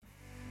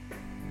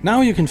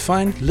Now you can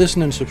find,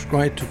 listen and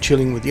subscribe to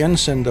Chilling with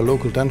Jens and the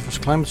local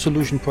Danfoss Climate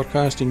Solution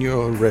podcast in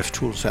your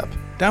RefTools app.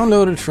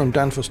 Download it from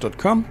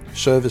danfoss.com,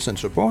 service and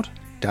support,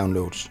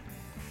 downloads.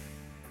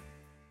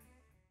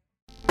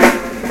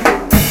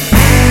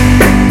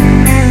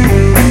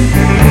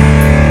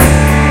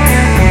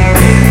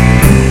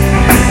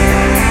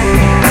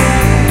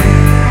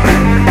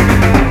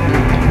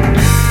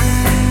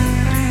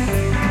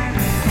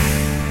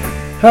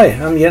 Hi,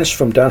 I'm Jens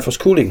from Danfoss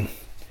Cooling.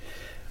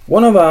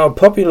 One of our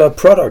popular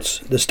products,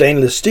 the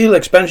stainless steel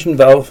expansion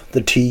valve,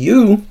 the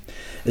TU,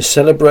 is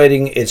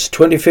celebrating its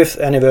 25th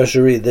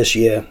anniversary this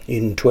year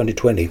in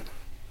 2020.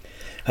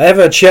 I have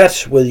a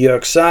chat with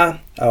Jörg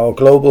Saar, our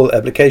global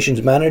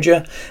applications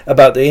manager,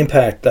 about the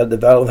impact that the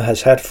valve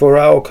has had for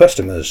our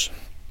customers.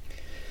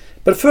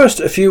 But first,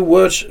 a few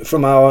words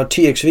from our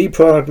TXV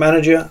product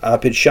manager,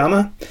 Arpit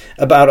Sharma,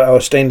 about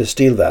our stainless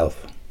steel valve.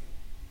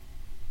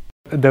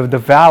 The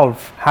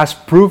valve has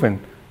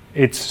proven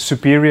its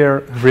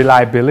superior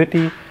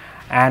reliability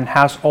and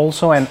has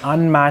also an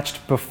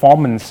unmatched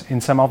performance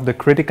in some of the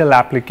critical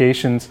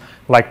applications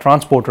like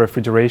transport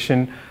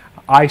refrigeration,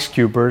 ice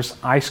cubers,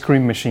 ice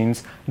cream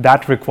machines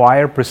that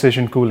require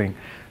precision cooling.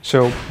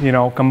 So,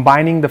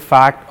 combining the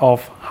fact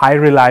of high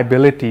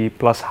reliability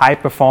plus high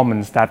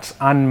performance that's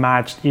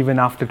unmatched even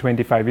after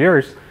 25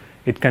 years,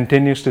 it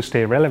continues to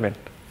stay relevant.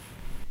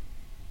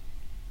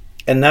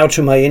 And now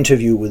to my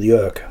interview with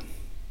Jörg.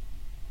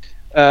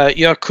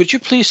 Jörg, could you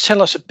please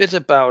tell us a bit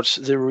about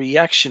the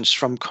reactions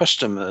from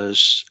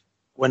customers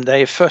when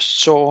they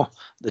first saw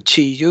the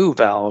TU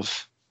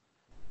valve?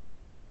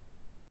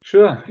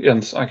 Sure,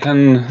 Jens, I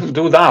can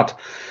do that.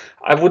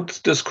 I would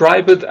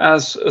describe it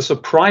as a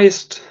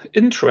surprised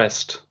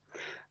interest,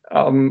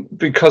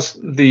 because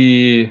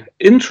the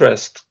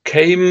interest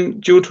came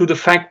due to the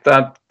fact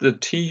that the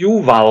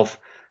TU valve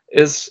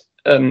is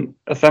a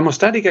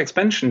thermostatic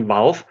expansion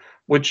valve,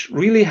 which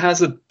really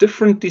has a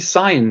different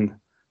design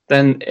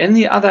than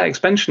any other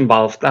expansion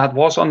valve that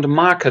was on the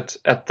market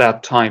at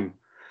that time.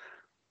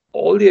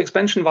 All the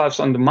expansion valves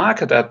on the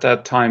market at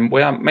that time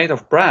were made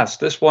of brass.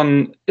 This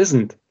one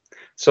isn't.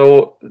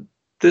 So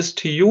this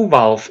TU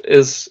valve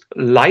is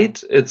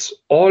light, it's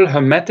all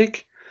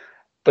hermetic,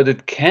 but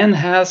it can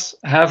have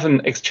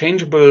an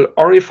exchangeable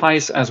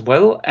orifice as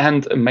well.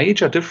 And a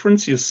major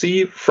difference you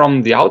see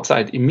from the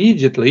outside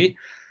immediately,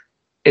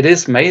 it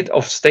is made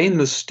of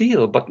stainless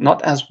steel, but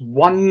not as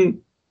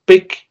one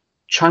big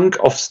chunk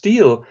of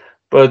steel,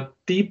 but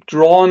deep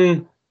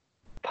drawn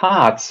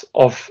parts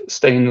of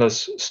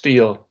stainless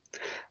steel.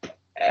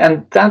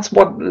 And that's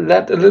what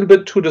led a little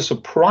bit to the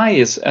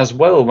surprise as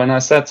well when I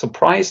said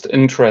surprised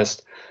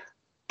interest,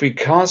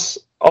 because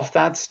of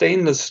that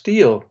stainless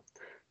steel.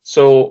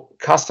 So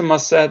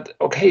customers said,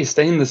 okay,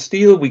 stainless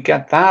steel, we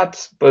get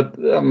that, but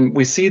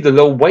we see the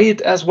low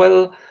weight as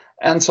well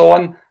and so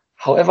on.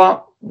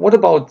 However, what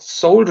about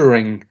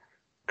soldering?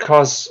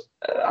 Because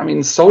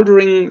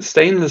soldering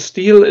stainless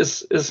steel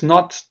is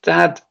not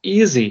that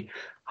easy.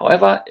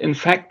 However, in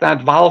fact,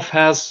 that valve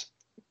has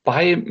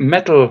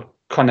bimetal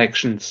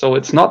connection. So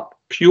it's not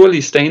purely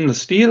stainless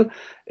steel,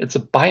 it's a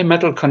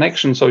bimetal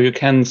connection. So you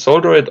can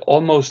solder it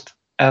almost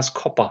as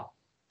copper.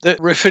 The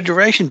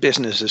refrigeration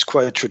business is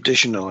quite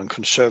traditional and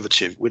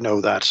conservative. We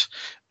know that.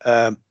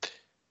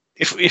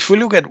 If we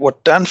look at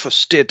what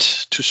Danfoss did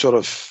to sort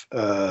of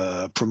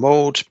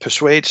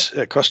persuade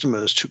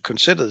customers to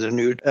consider the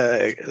new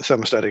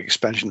thermostatic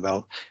expansion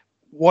valve,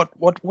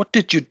 what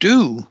did you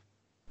do?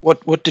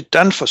 What did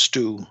Danfoss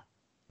do?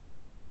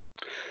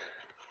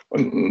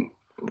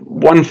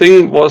 One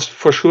thing was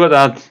for sure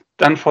that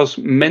Danfoss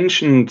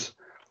mentioned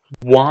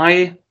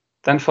why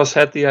Danfoss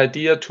had the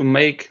idea to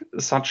make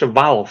such a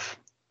valve,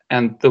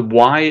 and the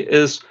why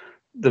is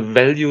the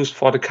values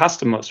for the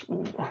customers.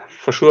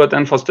 For sure,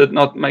 Danfoss did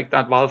not make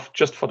that valve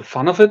just for the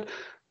fun of it,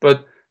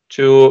 but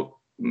to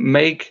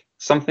make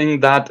something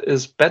that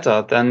is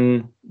better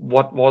than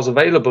what was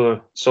available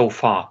so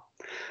far.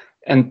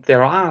 And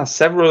there are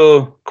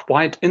several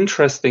quite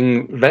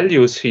interesting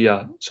values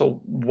here. So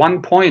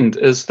one point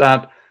is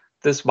that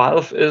this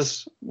valve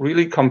is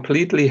really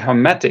completely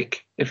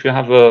hermetic. If you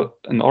have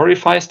an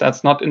orifice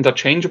that's not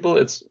interchangeable,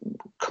 it's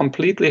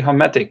completely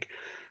hermetic.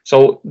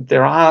 So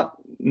there are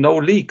no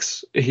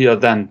leaks here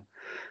then.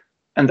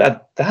 And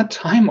at that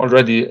time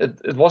already,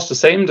 it was the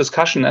same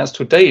discussion as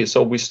today.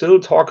 So we still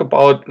talk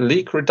about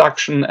leak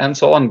reduction and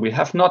so on. We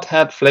have not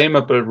had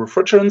flammable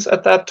refrigerants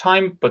at that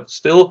time, but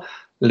still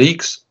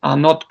leaks are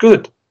not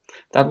good.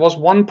 That was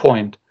one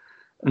point.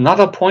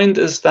 Another point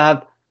is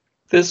that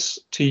this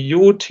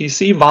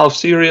TU-TC valve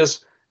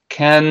series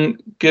can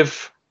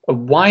give a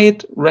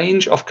wide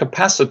range of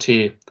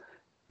capacity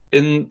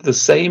in the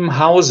same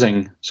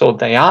housing. So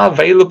they are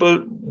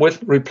available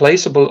with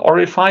replaceable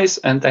orifice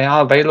and they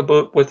are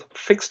available with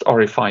fixed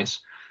orifice.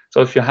 So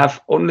if you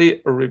have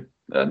only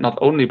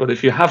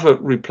if you have a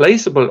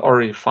replaceable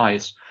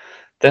orifice,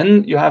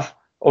 then you have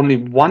only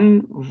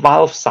one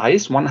valve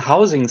size, one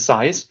housing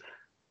size,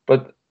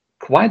 but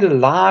quite a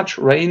large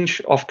range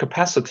of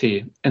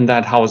capacity in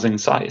that housing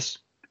size.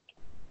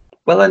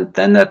 Well, and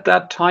then at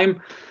that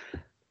time,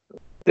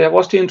 there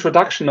was the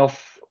introduction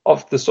of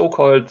the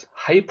so-called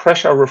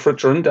high-pressure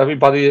refrigerant.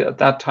 Everybody at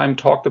that time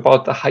talked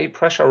about the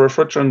high-pressure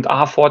refrigerant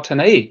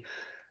R410A.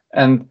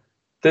 And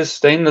this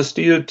stainless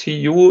steel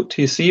TU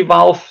TC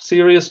valve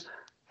series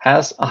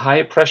has a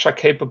high-pressure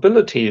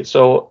capability.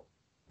 So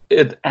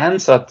it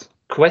answered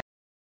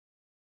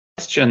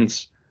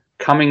questions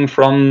coming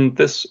from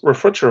this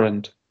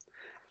refrigerant.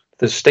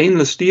 The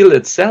stainless steel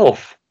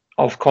itself,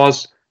 of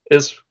course,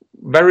 is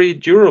very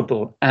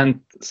durable.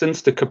 And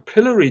since the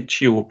capillary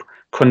tube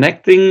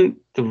connecting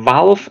the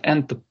valve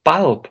and the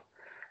bulb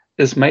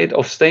is made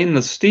of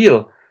stainless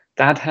steel,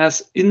 that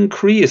has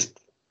increased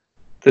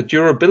the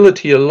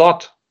durability a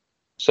lot.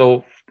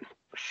 So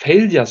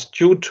failures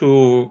due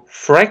to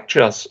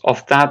fractures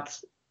of that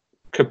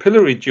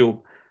capillary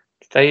tube,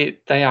 they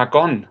are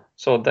gone.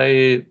 So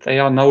they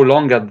are no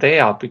longer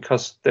there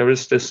because there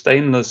is this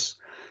stainless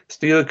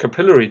steel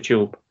capillary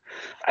tube.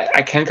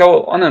 I can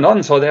go on and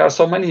on. So there are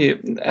so many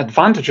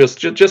advantages.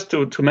 Just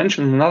to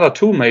mention another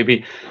two,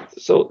 maybe.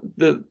 So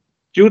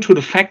due to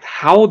the fact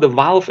how the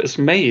valve is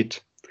made,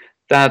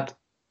 that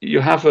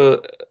you have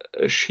a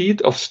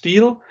sheet of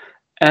steel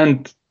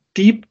and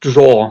deep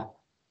draw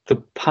the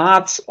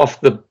parts of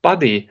the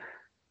body.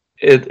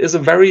 It is a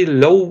very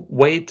low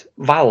weight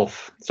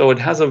valve. So it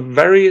has a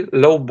very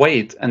low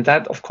weight, and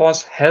that of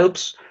course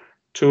helps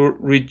to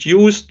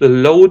reduce the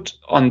load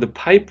on the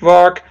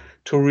pipework,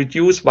 to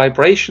reduce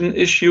vibration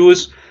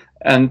issues,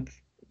 and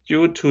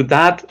due to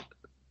that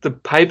the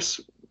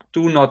pipes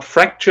do not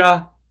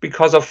fracture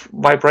because of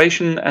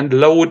vibration and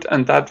load,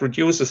 and that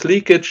reduces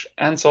leakage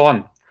and so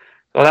on.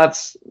 So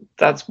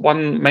that's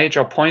one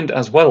major point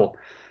as well.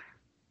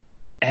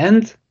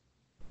 And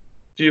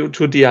due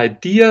to the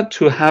idea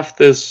to have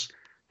this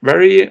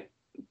very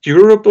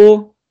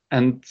durable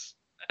and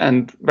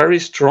very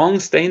strong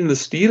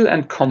stainless steel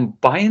and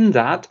combine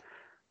that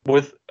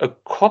with a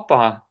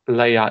copper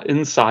layer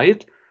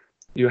inside,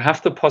 you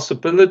have the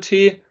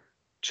possibility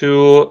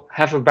to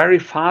have a very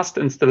fast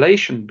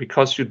installation,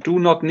 because you do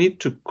not need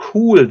to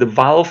cool the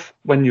valve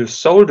when you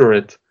solder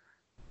it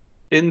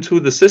into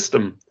the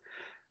system.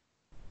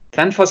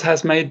 Danfoss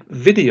has made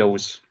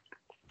videos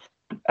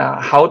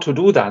how to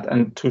do that,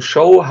 and to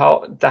show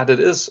how that it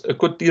is a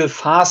good deal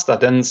faster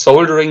than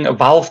soldering a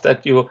valve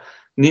that you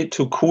need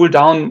to cool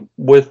down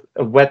with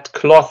a wet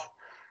cloth.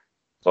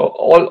 So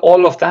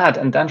all of that,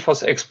 and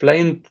Danfoss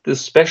explained the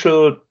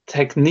special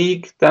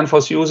technique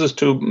Danfoss uses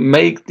to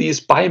make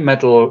these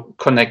bimetal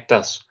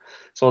connectors,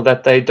 so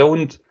that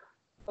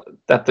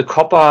that the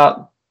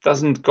copper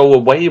doesn't go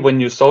away when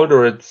you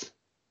solder it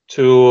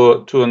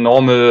to a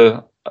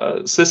normal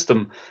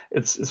system.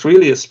 It's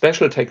really a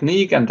special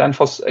technique, and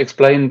Danfoss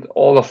explained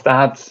all of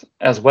that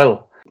as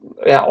well.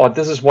 Yeah, or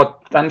this is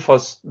what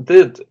Danfoss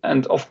did.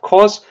 And of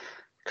course,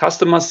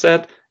 customers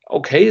said,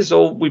 okay,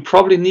 so we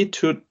probably need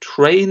to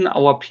train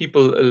our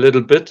people a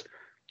little bit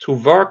to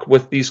work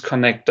with these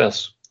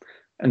connectors.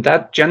 And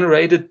that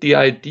generated the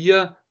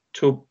idea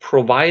to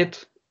provide,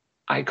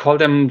 I call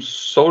them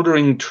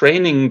soldering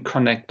training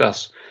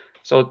connectors.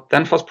 So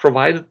Danfoss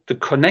provided the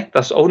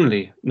connectors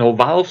only, no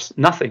valves,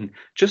 nothing,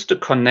 just the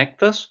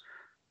connectors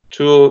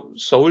to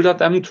solder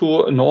them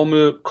to a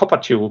normal copper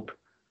tube,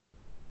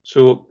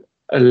 to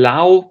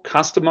allow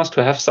customers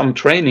to have some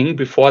training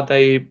before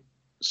they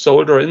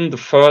solder in the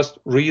first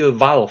real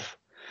valve.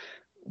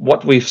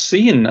 What we've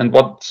seen and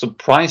what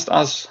surprised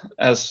us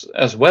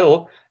as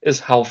well is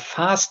how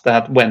fast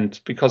that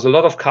went, because a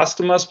lot of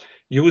customers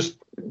used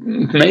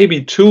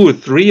maybe 2 or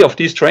 3 of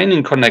these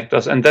training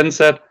connectors and then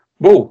said,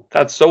 whoa,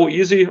 that's so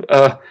easy.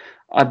 The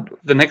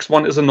next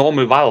one is a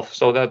normal valve,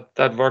 so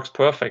that works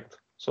perfect.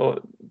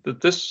 So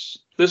this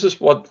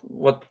is what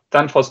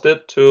Danfoss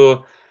did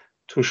to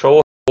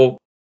show how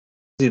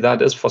easy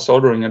that is for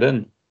soldering it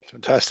in.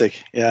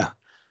 Fantastic, yeah.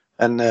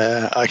 And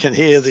I can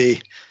hear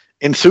the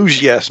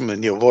enthusiasm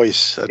in your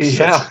voice.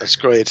 That's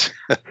great.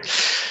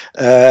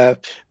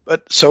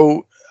 But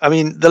so, I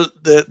mean,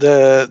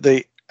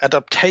 the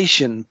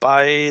adaptation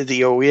by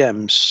the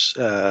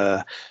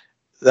OEMs,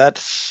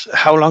 that's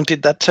how long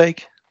did that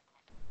take?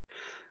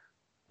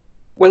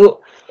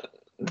 Well,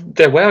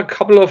 there were a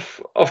couple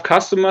of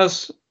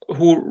customers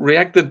who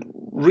reacted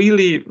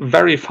really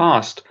very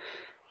fast.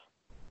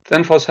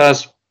 Danfoss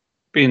has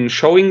been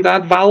showing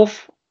that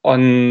valve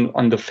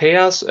on the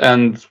fairs,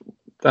 and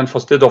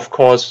Danfoss did, of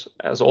course,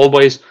 as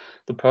always,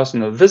 the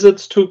personal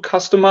visits to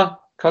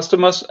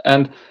customers,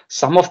 and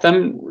some of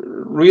them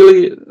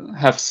really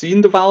have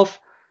seen the valve,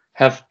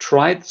 have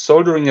tried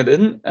soldering it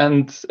in,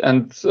 and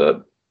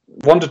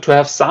wanted to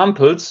have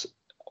samples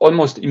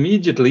almost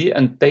immediately,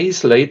 and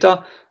days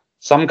later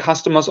some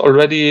customers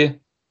already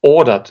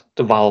ordered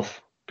the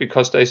valve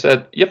because they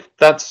said, yep,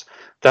 that's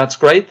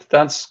great,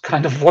 that's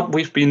kind of what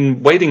we've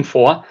been waiting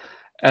for.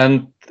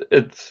 And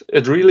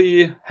it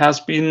really has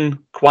been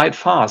quite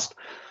fast.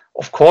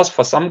 Of course,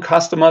 for some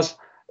customers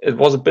it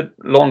was a bit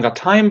longer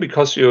time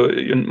because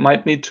you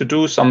might need to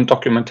do some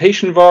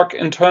documentation work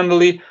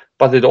internally,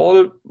 but it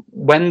all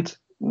went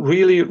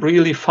really,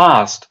 really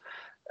fast.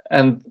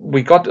 And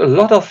we got a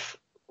lot of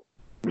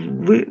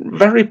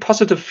very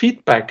positive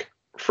feedback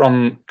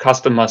from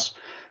customers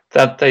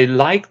that they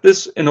like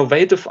this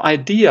innovative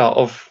idea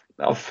of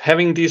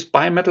having these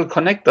bimetal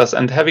connectors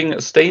and having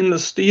a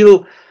stainless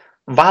steel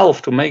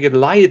valve to make it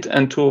light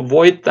and to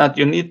avoid that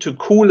you need to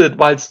cool it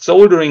whilst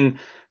soldering.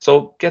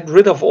 So get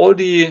rid of all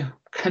the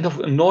kind of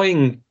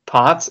annoying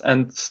parts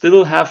and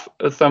still have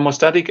a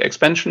thermostatic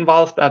expansion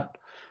valve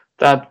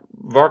that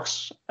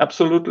works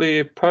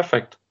absolutely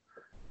perfect.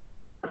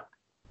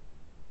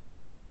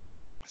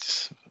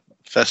 It's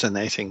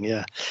fascinating,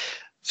 yeah.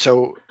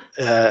 So,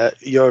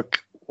 Jörg,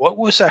 what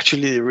was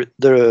actually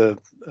the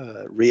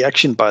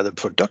reaction by the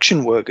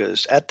production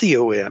workers at the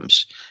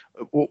OEMs?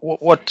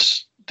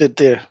 What did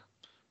the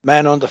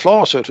man on the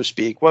floor, so to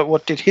speak,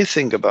 what did he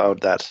think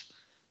about that?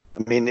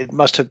 I mean, it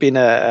must have been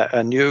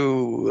a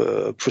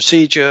new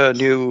procedure,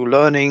 new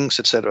learnings,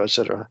 etc.,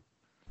 etc.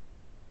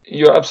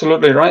 You're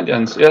absolutely right,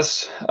 Jens.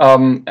 Yes,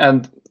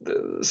 and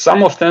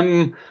some of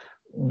them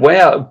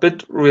were a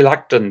bit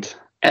reluctant,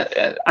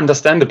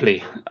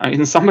 understandably. I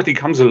mean, somebody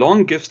comes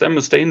along, gives them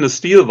a stainless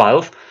steel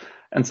valve,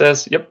 and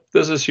says, "Yep,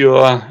 this is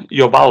your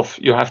valve.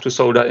 You have to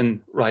solder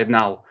in right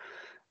now."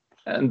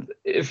 And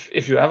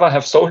if you ever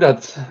have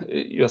soldered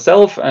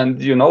yourself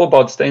and you know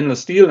about stainless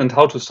steel and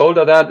how to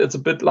solder that, it's a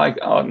bit like,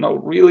 oh no,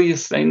 really,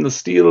 stainless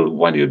steel?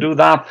 Why do you do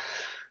that?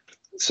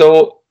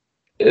 So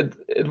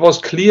it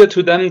was clear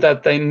to them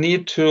that they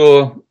need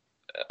to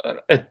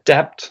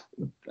adapt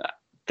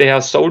their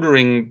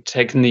soldering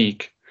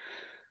technique.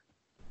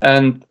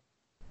 And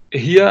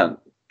here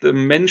the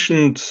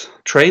mentioned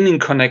training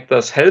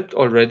connectors helped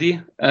already.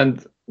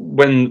 And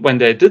when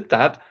they did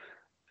that,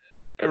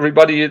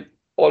 everybody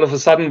all of a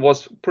sudden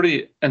was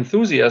pretty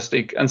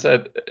enthusiastic and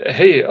said,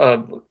 "Hey,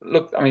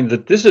 look! I mean,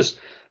 this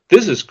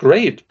is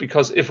great,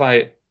 because if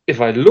I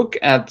look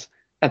at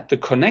the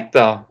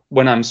connector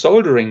when I'm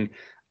soldering,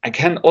 I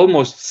can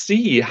almost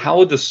see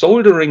how the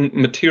soldering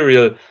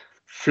material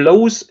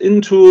flows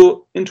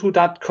into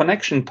that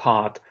connection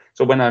part.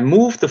 So when I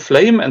move the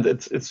flame, and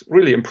it's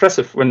really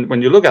impressive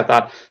when you look at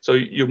that. So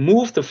you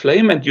move the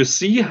flame and you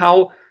see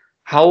how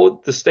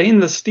the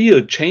stainless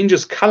steel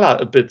changes color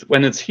a bit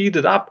when it's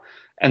heated up."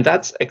 And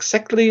that's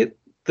exactly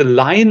the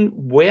line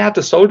where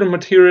the solder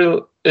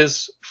material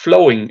is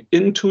flowing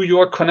into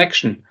your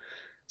connection.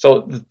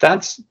 So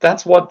that's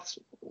what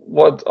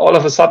all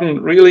of a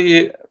sudden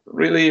really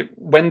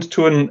went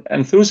to an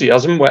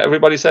enthusiasm where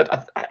everybody said,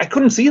 I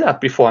couldn't see that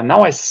before.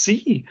 Now I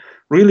see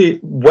really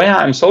where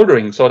I'm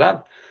soldering. So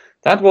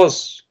that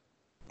was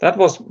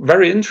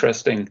very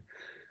interesting.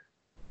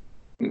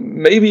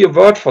 Maybe a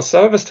word for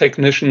service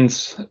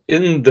technicians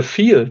in the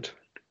field.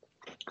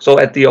 So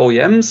at the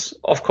OEMs,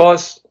 of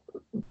course,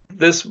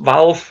 this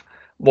valve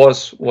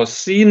was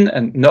seen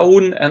and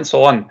known and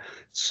so on.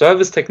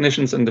 Service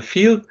technicians in the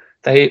field,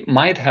 they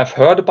might have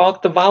heard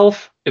about the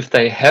valve. If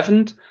they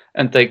haven't,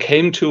 and they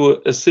came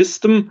to a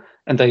system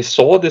and they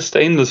saw the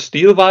stainless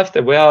steel valve,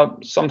 they were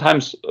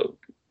sometimes a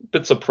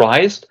bit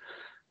surprised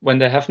when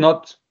they have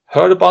not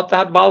heard about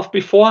that valve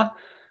before.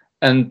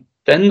 And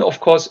then, of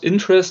course,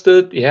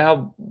 interested,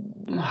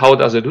 how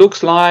does it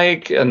look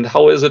like and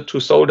how is it to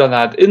solder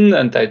that in?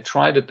 And they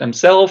tried it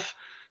themselves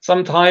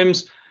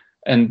sometimes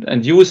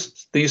and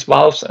used these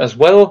valves as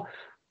well.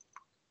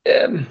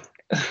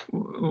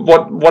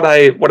 What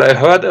I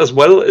heard as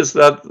well is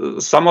that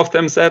some of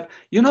them said,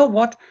 you know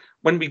what?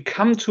 When we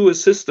come to a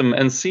system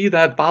and see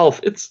that valve,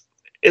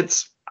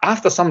 it's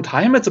after some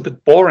time it's a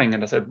bit boring.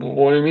 And I said,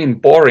 what do you mean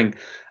boring?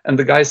 And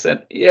the guy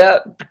said, yeah,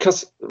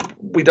 because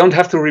we don't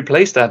have to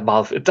replace that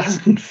valve. It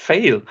doesn't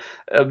fail.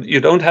 You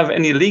don't have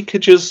any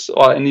leakages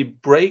or any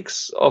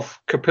breaks of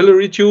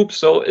capillary tubes,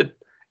 so it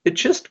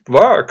just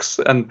works.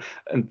 And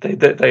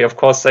they of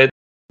course say,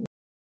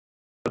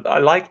 I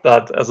like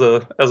that as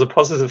a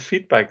positive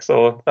feedback.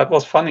 So that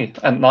was funny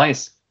and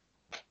nice.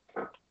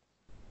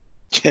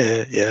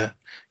 Yeah,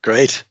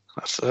 great.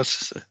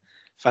 That's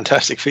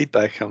fantastic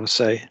feedback, I must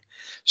say.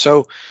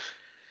 So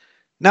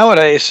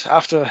nowadays,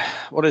 after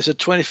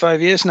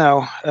 25 years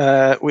now,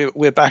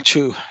 we're back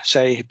to,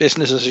 say,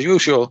 business as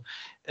usual.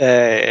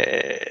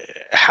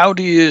 How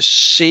do you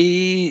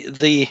see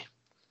the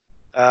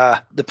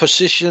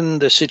position,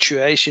 the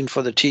situation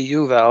for the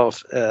TU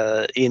valve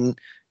in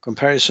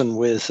comparison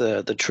with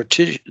the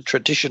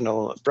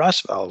traditional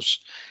brass valves?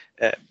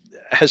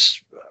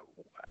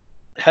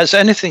 Has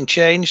anything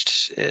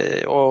changed,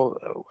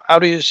 or how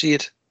do you see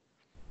it?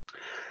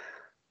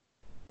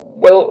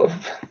 Well,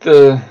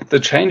 the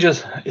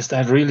changes, is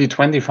that really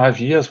 25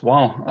 years?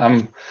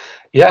 Wow.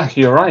 Yeah,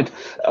 you're right.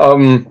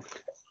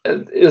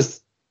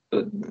 Is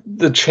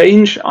the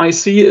change I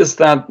see is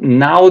that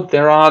now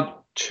there are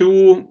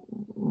two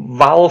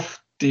valve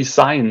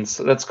designs,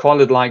 let's call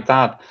it like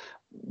that,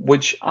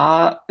 which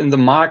are in the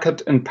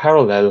market in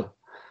parallel,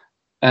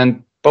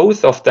 and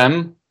both of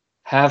them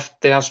have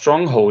their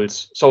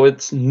strongholds. So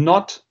it's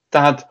not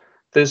that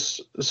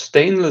this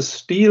stainless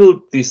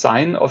steel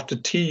design of the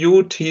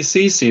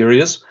TU-TC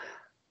series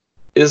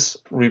is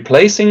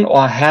replacing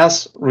or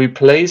has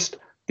replaced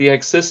the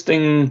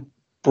existing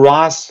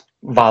brass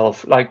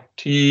valve like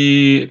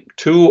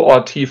T2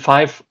 or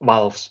T5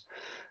 valves.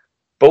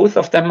 Both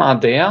of them are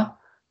there,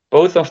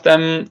 both of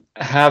them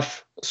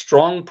have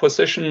strong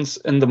positions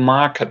in the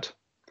market,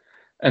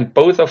 and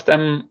both of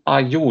them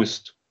are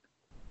used.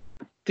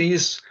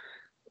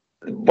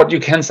 What you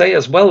can say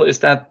as well is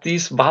that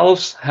these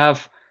valves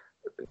have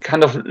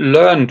kind of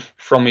learned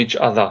from each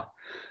other.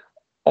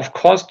 Of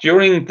course,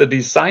 during the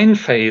design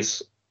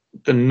phase,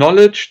 the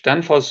knowledge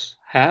Danfoss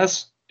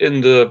has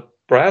in the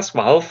brass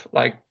valve,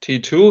 like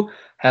T2,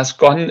 has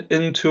gone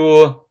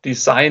into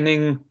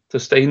designing the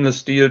stainless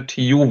steel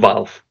TU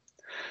valve.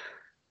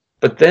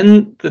 But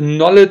then the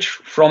knowledge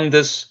from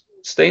this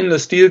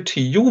stainless steel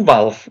TU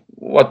valve,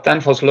 what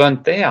Danfoss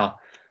learned there,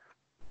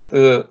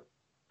 the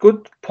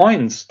good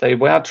points, they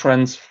were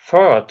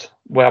transferred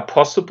where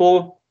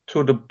possible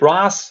to the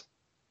brass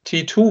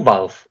T2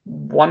 valve.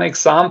 One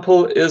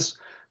example is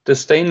the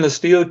stainless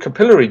steel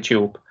capillary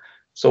tube.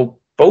 So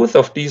both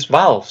of these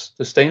valves,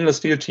 the stainless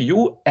steel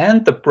TU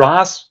and the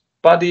brass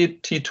body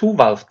T2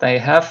 valve, they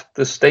have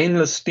the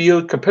stainless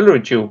steel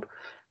capillary tube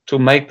to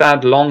make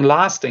that long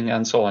lasting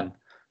and so on.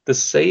 The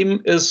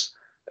same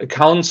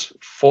accounts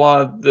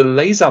for the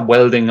laser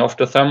welding of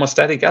the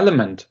thermostatic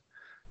element.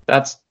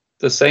 That's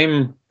the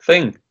same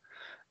thing.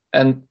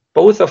 And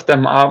both of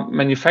them are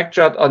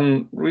manufactured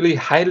on really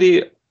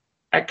highly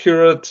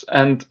accurate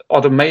and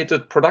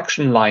automated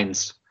production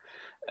lines.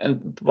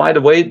 And by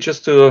the way,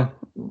 just to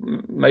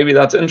maybe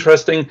that's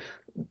interesting,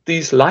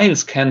 these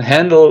lines can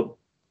handle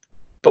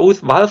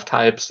both valve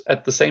types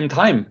at the same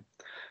time.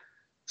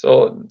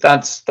 So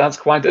that's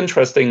quite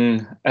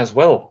interesting as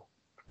well.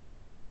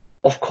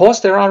 Of course,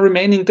 there are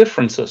remaining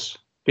differences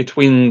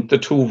between the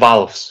two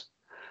valves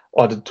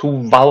or the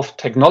two valve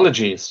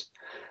technologies.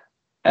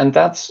 And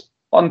that's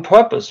on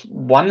purpose.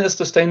 One is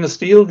the stainless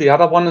steel, the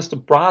other one is the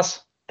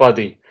brass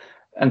body.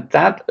 And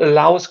that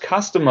allows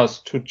customers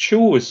to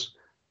choose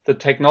the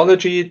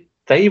technology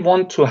they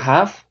want to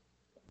have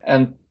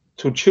and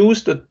to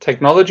choose the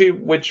technology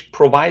which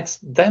provides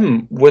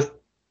them with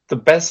the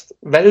best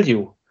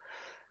value.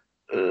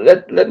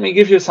 Let me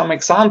give you some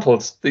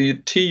examples. The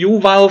TU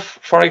valve,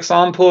 for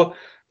example,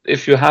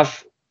 if you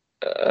have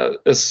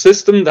a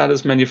system that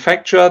is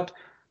manufactured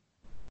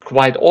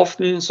quite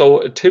often,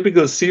 so a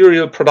typical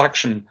serial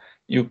production,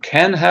 you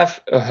can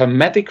have a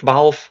hermetic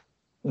valve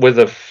with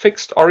a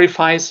fixed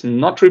orifice,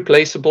 not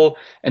replaceable,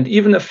 and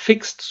even a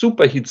fixed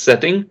superheat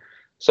setting,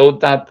 so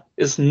that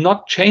is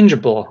not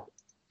changeable.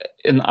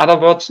 In other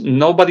words,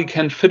 nobody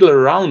can fiddle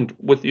around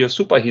with your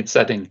superheat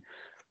setting.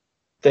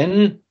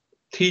 Then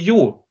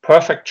TU,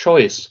 perfect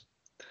choice.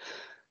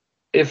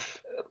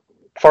 If,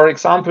 for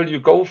example, you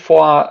go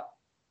for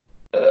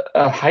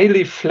a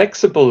highly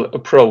flexible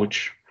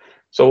approach,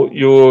 so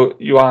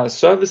you are a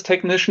service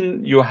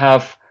technician, you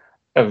have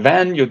a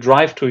van, you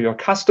drive to your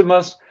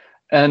customers,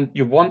 and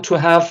you want to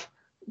have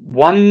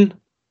one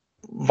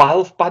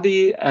valve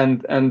body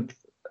and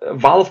a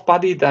valve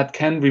body that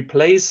can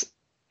replace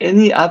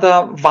any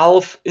other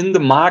valve in the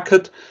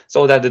market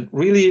so that it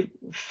really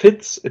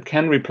fits, it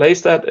can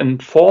replace that in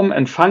form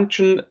and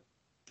function,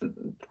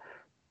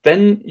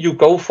 then you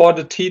go for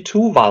the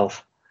T2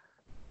 valve,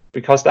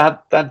 because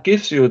that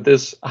gives you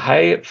this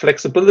high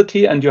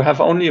flexibility, and you have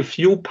only a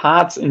few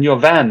parts in your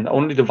van,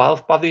 only the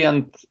valve body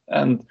and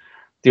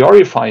the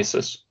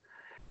orifices.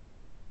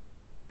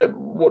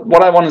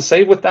 What I want to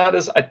say with that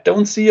is I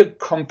don't see a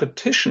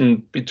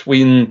competition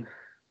between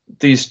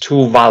these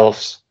two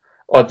valves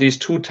or these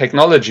two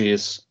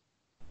technologies.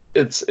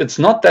 It's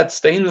not that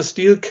stainless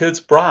steel kills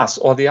brass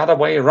or the other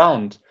way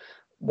around.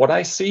 What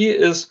I see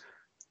is,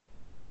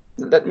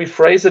 let me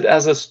phrase it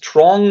as a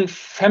strong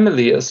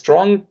family, a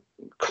strong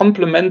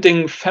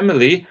complementing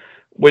family,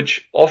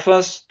 which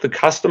offers the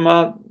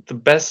customer the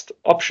best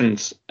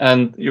options.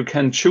 And you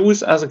can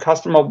choose as a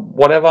customer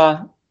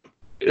whatever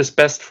is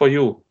best for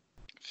you.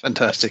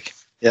 Fantastic.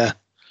 Yeah.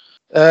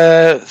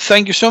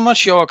 Thank you so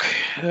much, Jörg.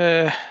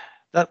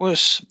 That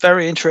was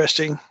very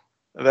interesting,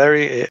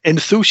 very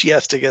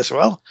enthusiastic as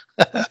well.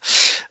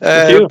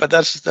 But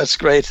that's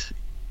great.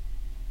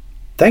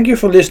 Thank you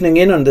for listening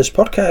in on this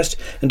podcast,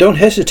 and don't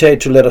hesitate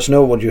to let us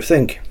know what you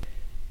think.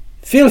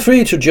 Feel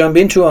free to jump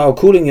into our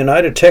Cooling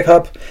United Tech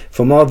Hub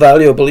for more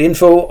valuable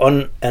info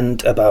on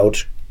and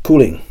about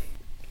cooling.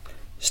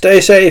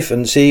 Stay safe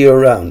and see you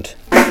around.